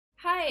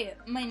Hi,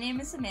 my name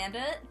is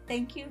Amanda.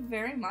 Thank you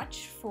very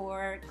much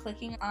for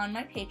clicking on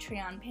my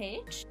Patreon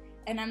page,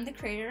 and I'm the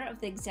creator of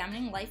the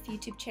Examining Life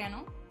YouTube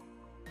channel.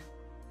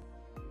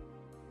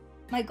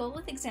 My goal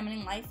with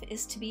Examining Life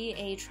is to be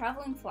a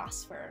traveling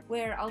philosopher,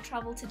 where I'll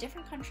travel to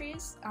different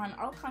countries on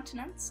all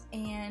continents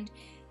and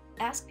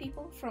ask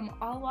people from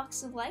all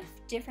walks of life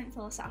different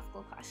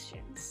philosophical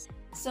questions.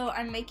 So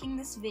I'm making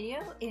this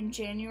video in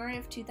January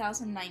of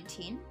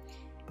 2019.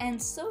 And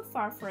so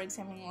far for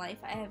Examining Life,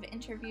 I have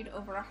interviewed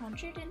over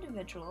 100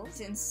 individuals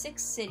in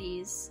 6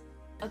 cities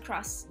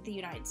across the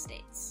United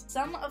States.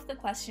 Some of the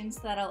questions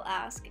that I'll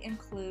ask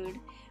include,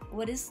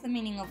 what is the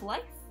meaning of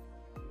life?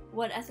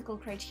 What ethical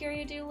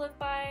criteria do you live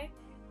by?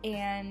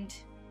 And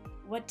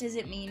what does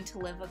it mean to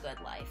live a good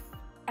life?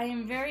 I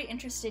am very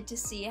interested to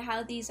see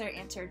how these are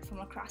answered from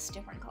across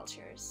different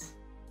cultures.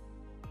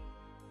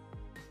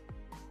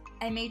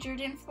 I majored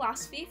in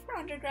philosophy for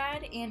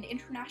undergrad and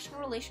international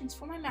relations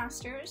for my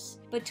master's.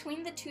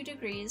 Between the 2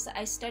 degrees,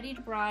 I studied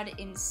abroad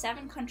in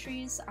 7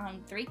 countries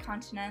on 3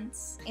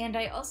 continents, and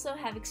I also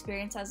have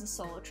experience as a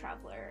solo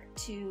traveler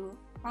to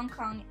Hong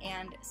Kong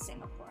and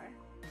Singapore.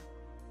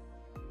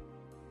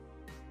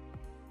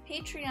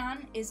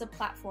 Patreon is a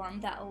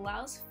platform that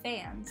allows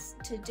fans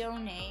to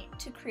donate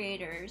to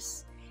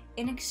creators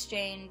in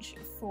exchange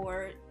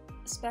for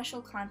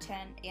special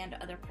content and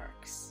other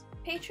perks.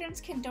 Patrons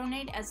can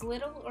donate as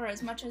little or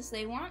as much as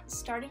they want,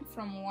 starting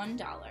from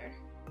 $1,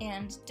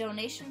 and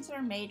donations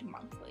are made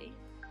monthly.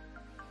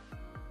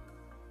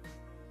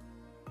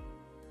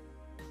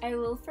 I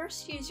will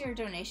first use your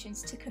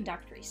donations to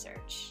conduct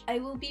research. I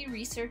will be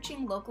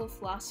researching local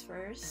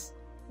philosophers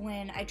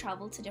when I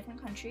travel to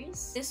different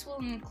countries. This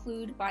will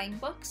include buying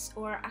books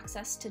or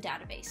access to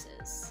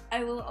databases.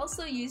 I will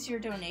also use your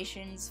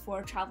donations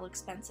for travel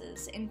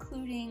expenses,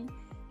 including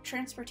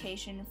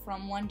transportation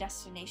from one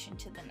destination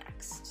to the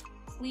next.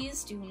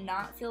 Please do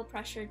not feel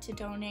pressured to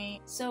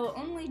donate, so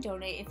only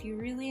donate if you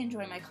really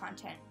enjoy my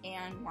content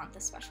and want the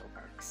special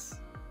perks.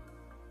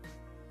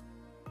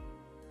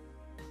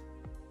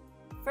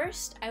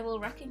 First, I will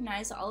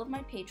recognize all of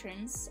my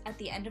patrons at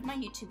the end of my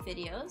YouTube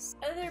videos.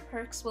 Other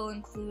perks will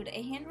include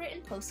a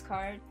handwritten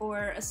postcard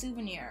or a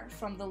souvenir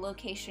from the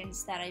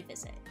locations that I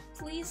visit.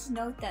 Please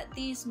note that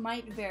these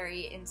might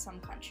vary in some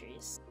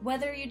countries.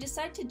 Whether you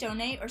decide to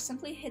donate or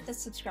simply hit the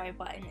subscribe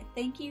button,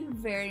 thank you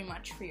very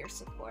much for your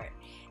support.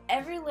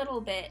 Every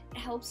little bit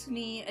helps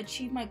me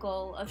achieve my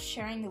goal of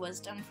sharing the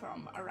wisdom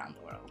from around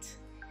the world.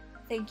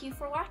 Thank you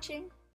for watching!